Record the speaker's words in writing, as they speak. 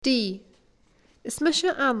D. Is me se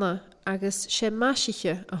Anna agus sé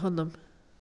meisiche a honam.